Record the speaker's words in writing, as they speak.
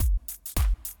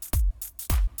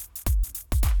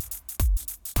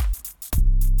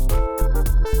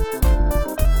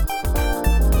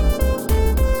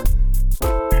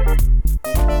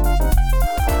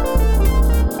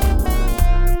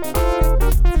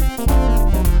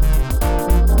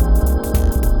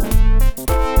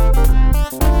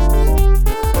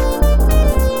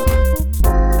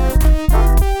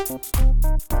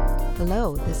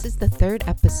the third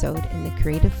episode in the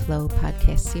Creative Flow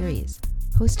podcast series,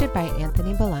 hosted by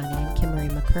Anthony Bellani and Kimmery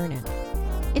McKernan.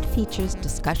 It features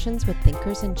discussions with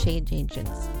thinkers and change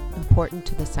agents important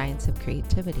to the science of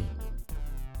creativity.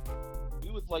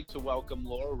 We would like to welcome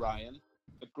Laura Ryan,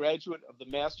 a graduate of the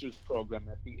master's program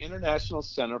at the International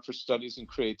Center for Studies in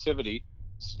Creativity,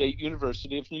 State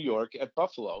University of New York at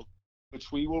Buffalo,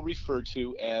 which we will refer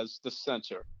to as the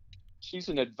Center. She's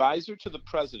an advisor to the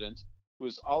president, who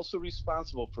is also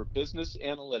responsible for business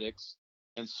analytics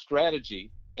and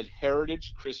strategy at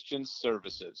Heritage Christian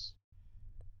Services.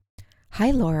 Hi,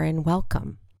 Laura, and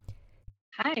welcome.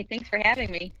 Hi, thanks for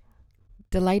having me.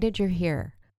 Delighted you're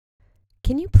here.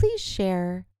 Can you please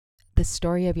share the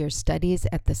story of your studies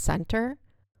at the Center?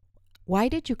 Why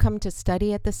did you come to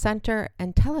study at the Center,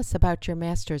 and tell us about your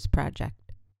master's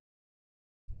project?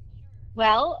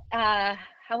 Well,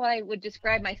 how I would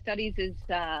describe my studies is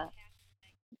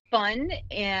fun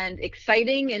and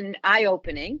exciting and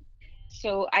eye-opening.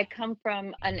 So I come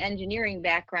from an engineering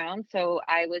background, so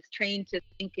I was trained to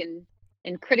think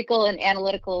in critical and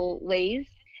analytical ways,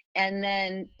 and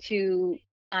then to,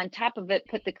 on top of it,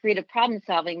 put the creative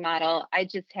problem-solving model. I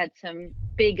just had some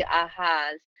big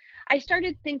ahas. I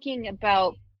started thinking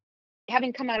about,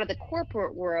 having come out of the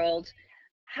corporate world,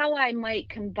 how I might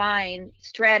combine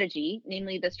strategy,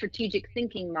 namely the strategic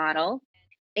thinking model,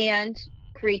 and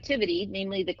creativity,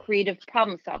 namely the creative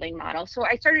problem solving model. So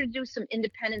I started to do some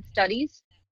independent studies,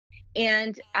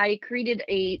 and I created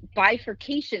a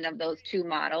bifurcation of those two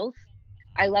models.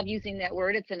 I love using that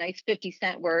word. It's a nice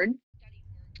 50-cent word.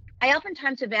 I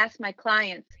oftentimes have asked my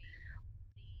clients,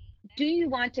 do you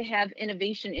want to have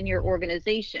innovation in your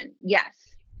organization? Yes.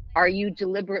 Are you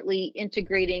deliberately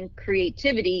integrating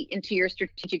creativity into your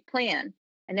strategic plan?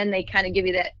 And then they kind of give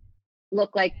you that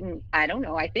look like, I don't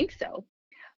know, I think so.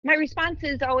 My response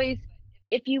is always,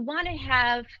 if you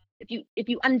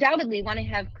undoubtedly want to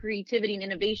have creativity and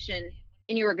innovation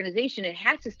in your organization, it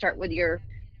has to start with your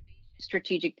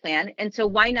strategic plan. And so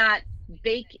why not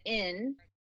bake in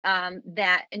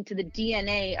that into the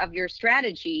DNA of your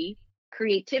strategy,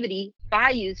 creativity, by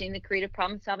using the creative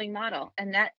problem solving model?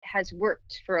 And that has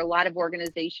worked for a lot of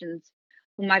organizations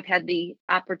whom I've had the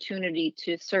opportunity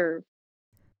to serve.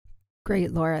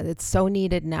 Great, Laura. It's so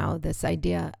needed now, this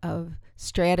idea of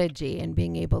strategy and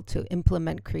being able to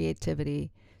implement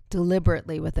creativity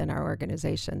deliberately within our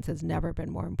organizations has never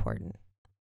been more important.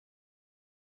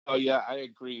 Oh yeah, I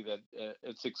agree that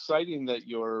it's exciting that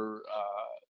you're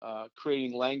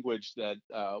creating language that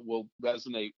will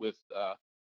resonate with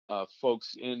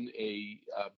folks in a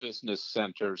business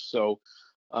center. So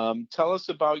tell us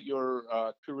about your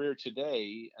career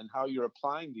today and how you're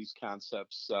applying these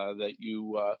concepts that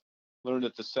you learned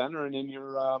at the center and in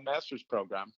your master's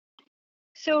program.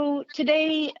 So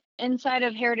today, inside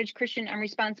of Heritage Christian, I'm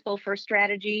responsible for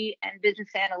strategy and business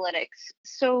analytics.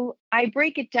 So I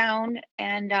break it down,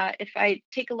 and if I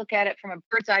take a look at it from a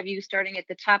bird's eye view, starting at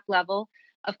the top level,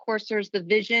 of course, there's the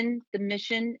vision, the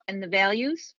mission, and the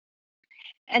values.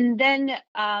 And then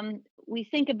we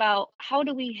think about, how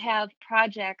do we have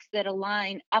projects that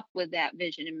align up with that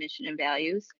vision and mission and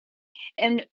values?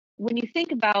 And when you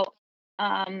think about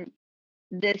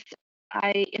this,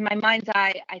 in my mind's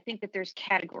eye, I think that there's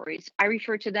categories. I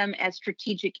refer to them as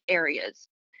strategic areas.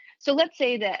 So let's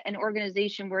say that an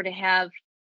organization were to have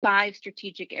 5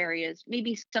 strategic areas.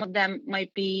 Maybe some of them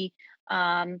might be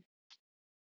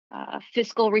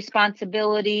fiscal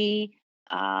responsibility,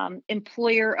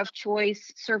 employer of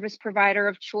choice, service provider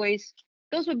of choice.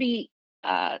 Those would be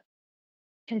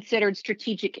considered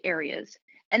strategic areas.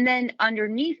 And then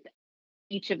underneath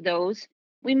each of those,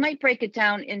 we might break it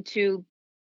down into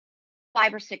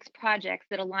 5 or 6 projects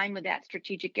that align with that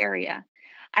strategic area.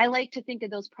 I like to think of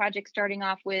those projects starting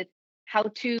off with how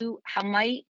to, how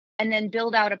might, and then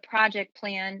build out a project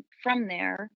plan from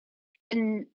there.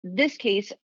 In this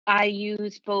case, I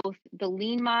use both the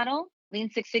Lean model, Lean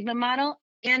Six Sigma model,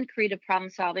 and creative problem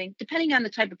solving, depending on the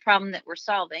type of problem that we're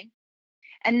solving.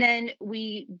 And then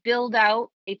we build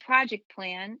out a project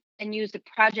plan and use a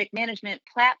project management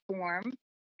platform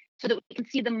so that we can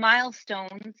see the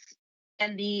milestones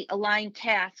and the aligned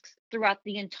tasks throughout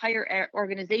the entire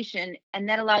organization. And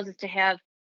that allows us to have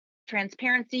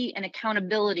transparency and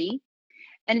accountability.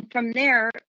 And from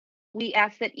there, we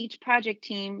ask that each project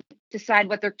team decide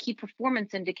what their key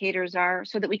performance indicators are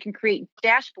so that we can create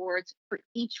dashboards for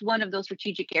each one of those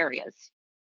strategic areas.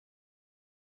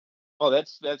 Well,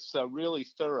 that's really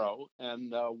thorough.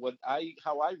 And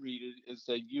how I read it is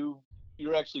that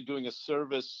you're actually doing a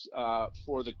service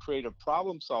for the creative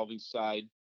problem solving side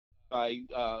by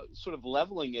sort of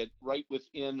leveling it right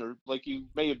within, or like you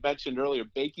may have mentioned earlier,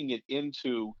 baking it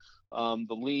into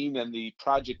the lean and the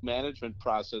project management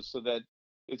process so that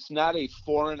it's not a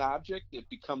foreign object, it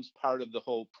becomes part of the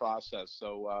whole process.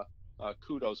 So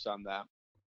kudos on that.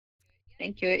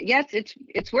 Thank you. Yes,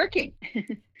 it's working.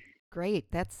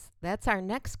 Great. That's our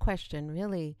next question,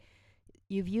 really.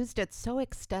 You've used it so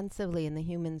extensively in the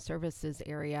human services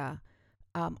area,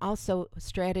 also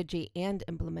strategy and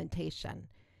implementation.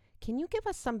 Can you give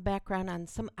us some background on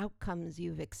some outcomes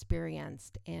you've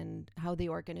experienced and how the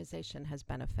organization has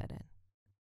benefited?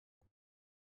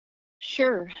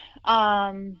 Sure.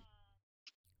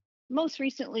 Most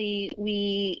recently,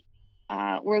 we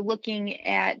were looking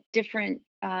at different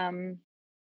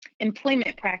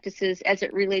employment practices as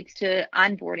it relates to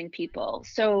onboarding people.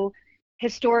 So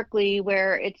historically,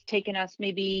 where it's taken us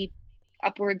maybe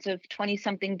upwards of 20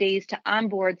 something days to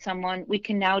onboard someone, we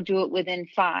can now do it within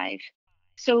 5.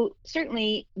 So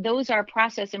certainly those are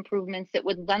process improvements that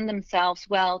would lend themselves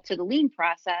well to the lean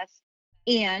process.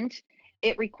 And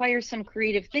it requires some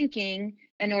creative thinking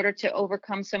in order to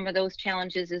overcome some of those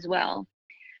challenges as well.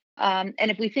 And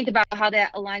if we think about how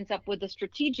that aligns up with the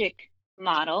strategic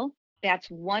model, that's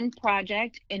one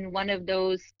project in one of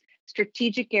those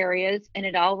strategic areas, and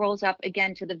it all rolls up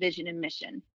again to the vision and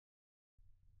mission.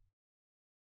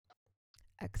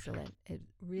 Excellent. It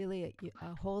really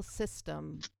a whole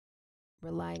system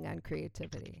relying on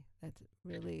creativity. That's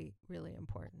really, really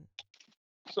important.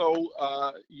 So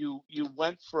you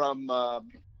went from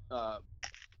kind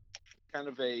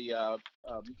of a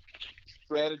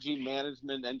strategy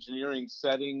management engineering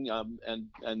setting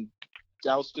and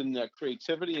doused in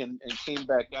creativity and came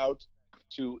back out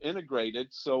to integrated.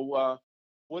 So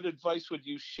what advice would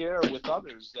you share with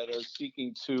others that are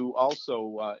seeking to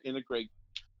also integrate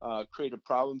creative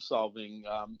problem solving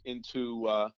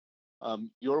into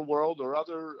your world or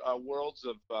other worlds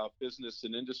of business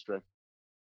and industry?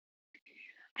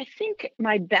 I think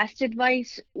my best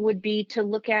advice would be to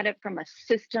look at it from a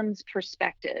systems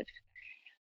perspective.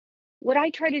 What I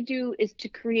try to do is to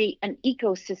create an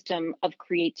ecosystem of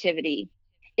creativity.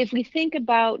 If we think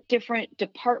about different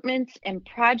departments and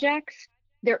projects,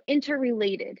 they're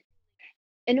interrelated.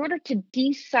 In order to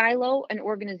de-silo an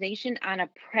organization on a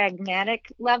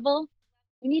pragmatic level,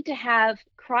 you need to have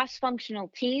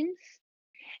cross-functional teams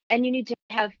and you need to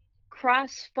have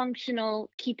cross-functional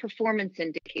key performance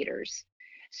indicators.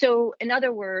 So in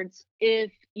other words,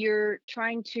 if you're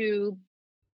trying to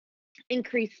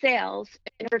increase sales,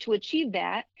 in order to achieve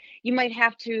that, you might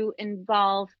have to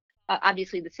involve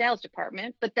obviously the sales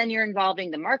department, but then you're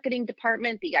involving the marketing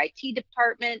department, the IT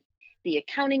department, the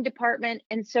accounting department.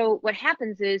 And so what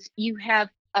happens is you have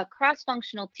a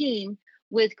cross-functional team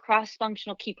with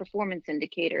cross-functional key performance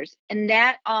indicators. And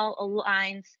that all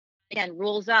aligns and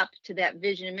rolls up to that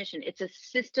vision and mission. It's a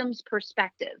systems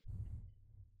perspective.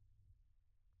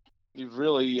 You've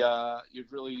really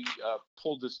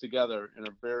pulled this together in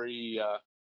a very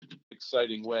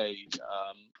exciting way,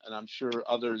 and I'm sure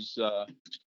others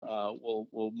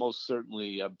will most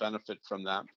certainly benefit from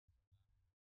that.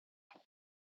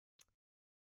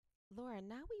 Laura,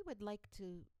 now we would like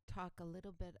to talk a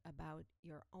little bit about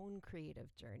your own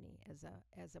creative journey as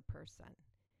a person.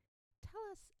 Tell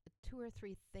us 2 or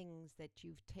 3 things that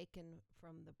you've taken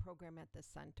from the program at the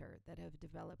center that have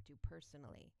developed you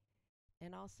personally.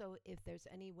 And also, if there's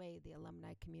any way the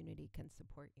alumni community can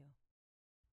support you.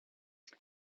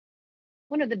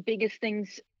 One of the biggest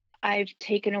things I've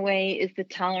taken away is the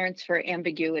tolerance for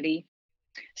ambiguity.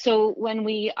 So when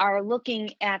we are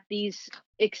looking at these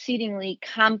exceedingly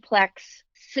complex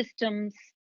systems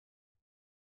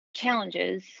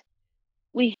challenges,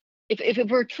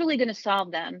 if we're truly going to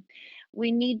solve them,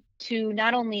 we need to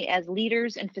not only as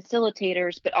leaders and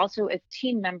facilitators, but also as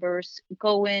team members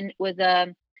go in with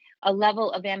a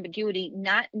level of ambiguity,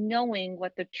 not knowing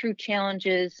what the true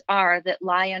challenges are that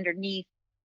lie underneath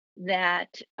that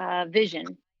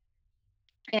vision.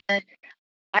 And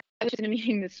I was in a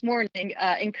meeting this morning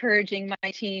encouraging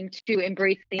my team to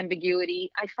embrace the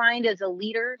ambiguity. I find as a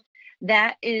leader,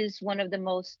 that is one of the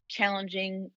most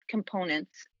challenging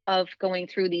components of going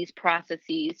through these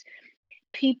processes.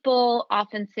 People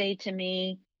often say to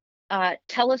me,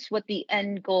 tell us what the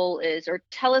end goal is, or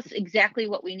tell us exactly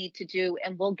what we need to do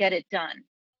and we'll get it done.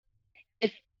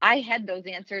 If I had those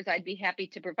answers, I'd be happy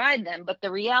to provide them. But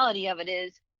the reality of it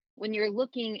is, when you're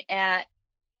looking at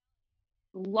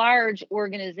large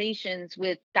organizations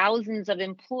with thousands of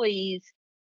employees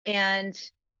and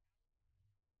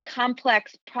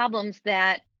complex problems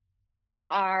that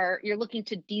you're looking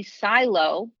to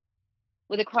de-silo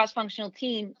with a cross-functional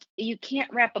team, you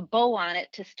can't wrap a bow on it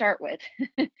to start with.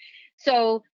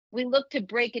 So we look to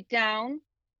break it down.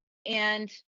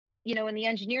 And, in the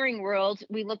engineering world,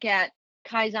 we look at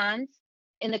Kaizens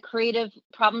in the creative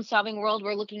problem solving world,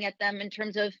 we're looking at them in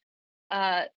terms of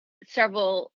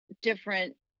several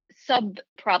different sub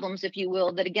problems, if you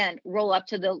will, that again roll up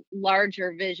to the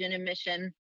larger vision and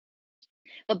mission.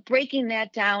 But breaking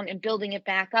that down and building it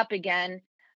back up again,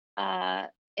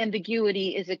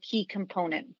 ambiguity is a key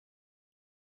component.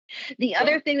 The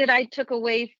other thing that I took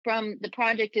away from the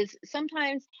project is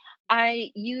sometimes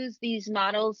I use these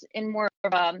models in more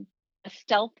of a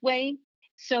stealth way.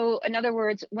 So, in other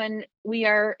words, when we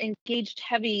are engaged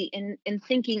heavy in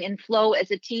thinking and flow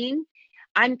as a team,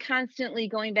 I'm constantly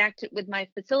going back to with my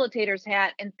facilitator's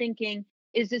hat and thinking,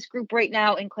 is this group right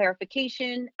now in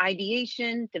clarification,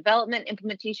 ideation, development,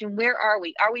 implementation? Where are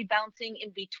we? Are we bouncing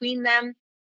in between them?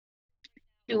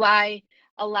 Do I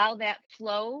allow that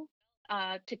flow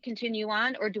to continue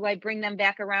on, or do I bring them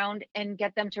back around and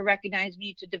get them to recognize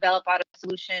me to develop out a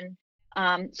solution?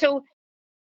 So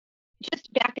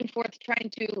just back and forth, trying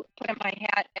to put on my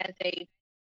hat as a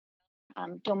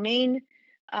domain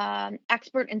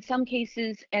expert in some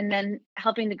cases, and then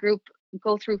helping the group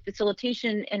go through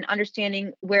facilitation and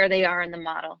understanding where they are in the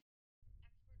model.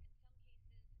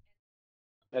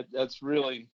 That's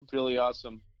really, really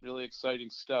awesome, really exciting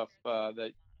stuff.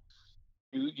 That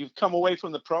you've come away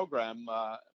from the program,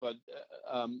 but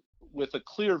with a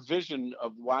clear vision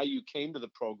of why you came to the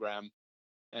program,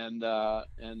 and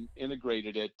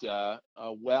integrated it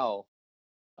well.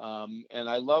 And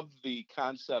I love the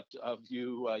concept of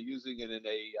you using it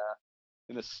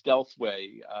in a stealth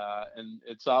way. And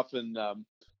it's often,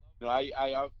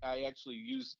 I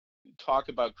actually talk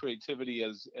about creativity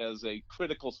as a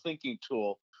critical thinking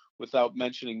tool without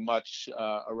mentioning much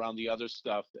around the other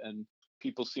stuff, and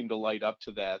people seem to light up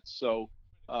to that. So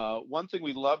one thing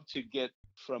we love to get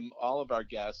from all of our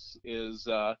guests is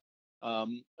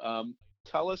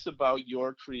tell us about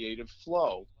your creative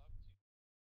flow.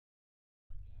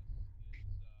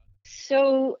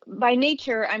 So by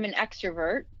nature, I'm an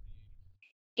extrovert,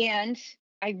 and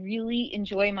I really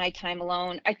enjoy my time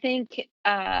alone. I think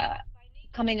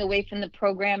coming away from the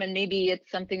program, and maybe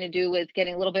it's something to do with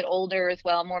getting a little bit older as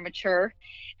well, more mature,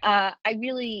 I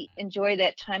really enjoy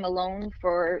that time alone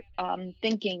for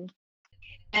thinking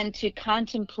and to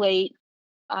contemplate,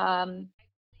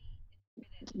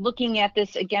 looking at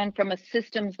this again from a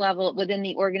systems level within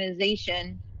the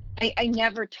organization. I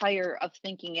never tire of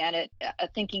thinking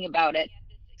about it.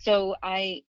 So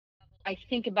I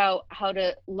think about how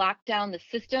to lock down the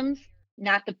systems,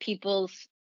 not the people's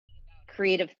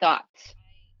creative thoughts.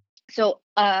 So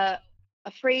a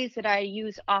phrase that I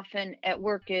use often at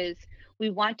work is, we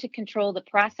want to control the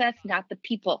process, not the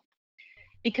people,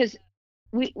 because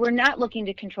we're not looking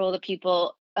to control the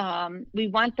people. We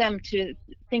want them to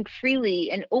think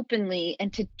freely and openly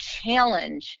and to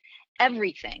challenge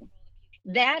everything.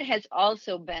 That has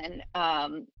also been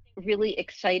really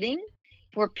exciting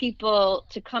for people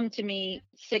to come to me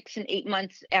 6 and 8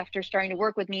 months after starting to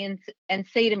work with me and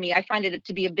say to me, I find it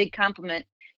to be a big compliment,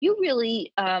 you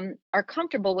really are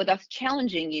comfortable with us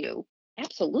challenging you.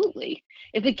 Absolutely.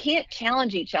 If we can't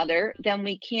challenge each other, then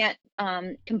we can't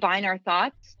combine our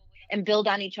thoughts and build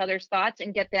on each other's thoughts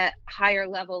and get that higher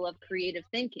level of creative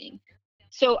thinking.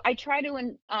 So I try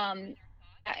to,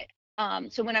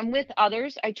 so when I'm with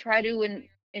others, I try to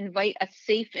invite a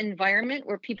safe environment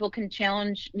where people can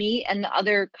challenge me and the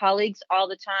other colleagues all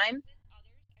the time.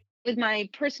 With my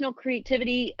personal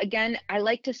creativity, again, I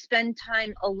like to spend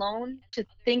time alone to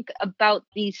think about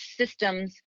these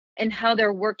systems and how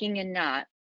they're working and not.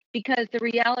 Because the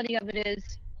reality of it is,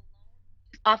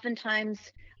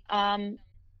 oftentimes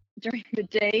during the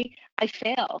day, I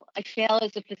fail. I fail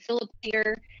as a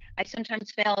facilitator. I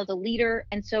sometimes fail as a leader.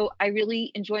 And so I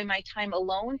really enjoy my time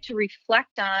alone to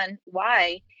reflect on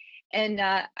why. And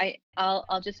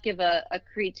I'll just give a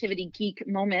creativity geek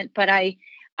moment, but I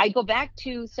go back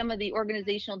to some of the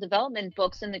organizational development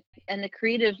books and the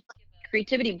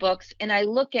creativity books, and I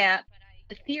look at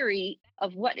the theory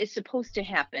of what is supposed to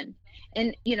happen.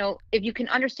 And if you can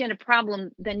understand a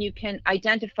problem, then you can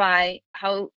identify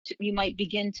how you might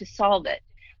begin to solve it.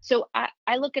 So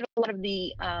I look at a lot of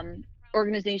the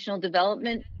organizational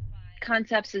development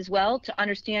concepts as well to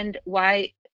understand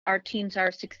why our teams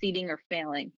are succeeding or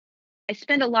failing. I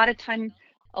spend a lot of time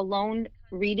alone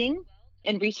reading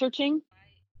and researching.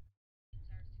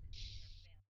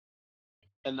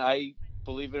 And I,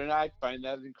 believe it or not, I find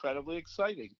that incredibly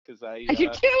exciting, because I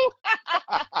You too.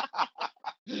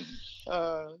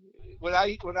 when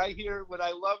I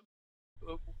love,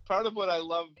 part of what I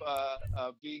love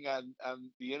being on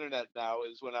the internet now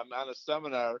is when I'm on a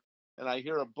seminar and I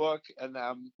hear a book and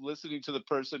I'm listening to the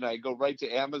person, I go right to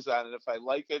Amazon, and if I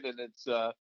like it and it's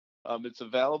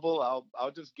available,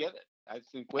 I'll just get it. I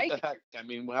think, what the heck? I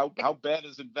mean, how bad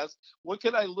is what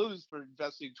can I lose for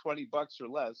investing $20 or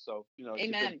less? So, it's a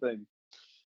Amen. good thing.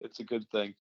 It's a good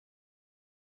thing.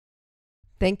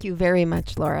 Thank you very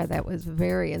much, Laura. That was a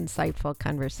very insightful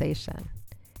conversation.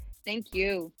 Thank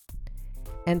you.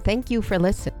 And thank you for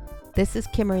listening. This is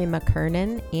Kimmery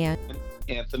McKernan, and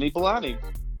Anthony Bellani.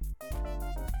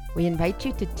 We invite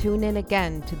you to tune in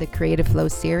again to the Creative Flow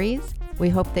series. We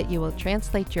hope that you will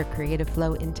translate your creative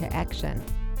flow into action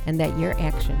and that your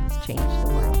actions change the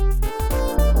world.